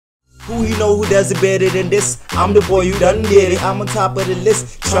Who you know who does it better than this? I'm the boy, you done did it. I'm on top of the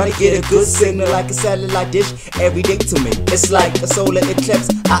list, trying to get a good signal like a satellite dish. Every day to me, it's like a solar eclipse.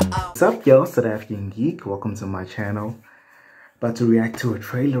 What's up, y'all? s.a.geek. Welcome to my channel. About to react to a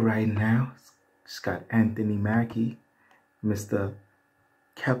trailer right now. It's got Anthony Mackie, Mr.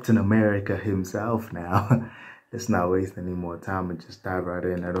 Captain America himself now. Let's not waste any more time and just dive right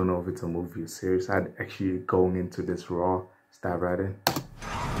in. I don't know if it's a movie or series. I'd actually going into this raw. Let's dive right in.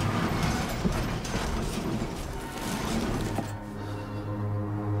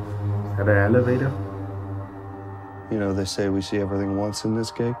 Is that an elevator? You know, they say we see everything once in this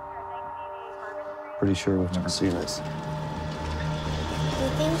gig. Pretty sure we've never seen this. We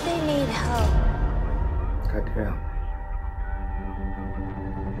think they need help. Goddamn.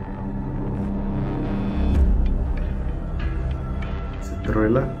 It's a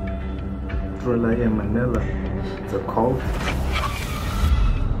thriller. Thriller in Manila. It's a cult.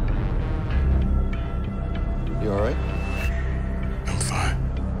 You all right? I'm fine.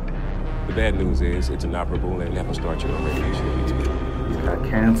 The bad news is it's inoperable and never start you on radiation immediately. He's got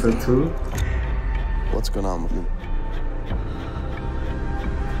cancer too. What's going on with you?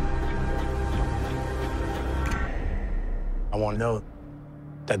 I want to know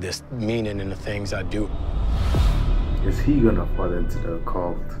that there's meaning in the things I do. Is he gonna fall into the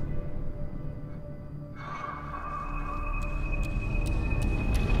cult?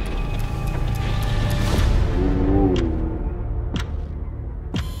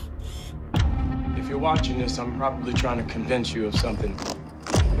 If you're watching this, I'm probably trying to convince you of something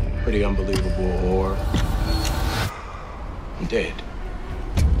pretty unbelievable, or I'm dead.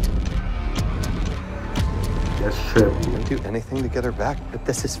 That's trippy. I'd do anything to get her back, but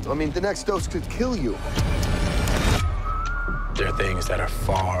this is, I mean, the next dose could kill you. There are things that are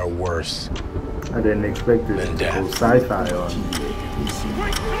far worse. I didn't expect it to go sci-fi on.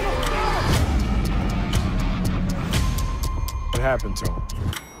 What happened to him?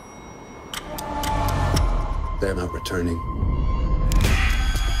 They're not returning.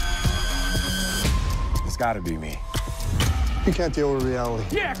 It's gotta be me. You can't deal with reality.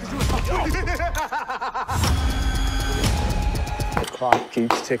 Yeah, because the clock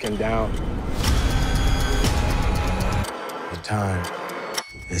keeps ticking down. The time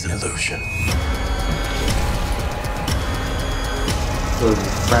is an illusion. So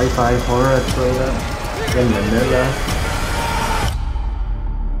sci-fi horror thriller in Manila.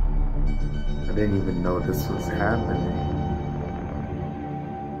 I didn't even know this was happening.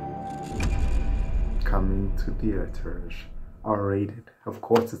 Coming to theaters. R-rated. Of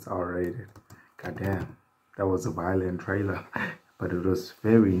course it's R-rated. Goddamn. That was a violent trailer. But it was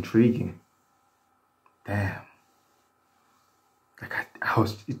very intriguing. Damn. Like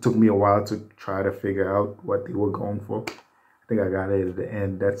it took me a while to try to figure out what they were going for. I think I got it at the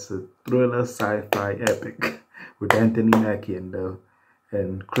end. That's a thriller sci-fi epic with Anthony Mackie and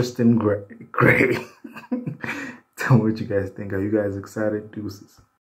Kristen Gray. Tell me what you guys think. Are you guys excited? Deuces.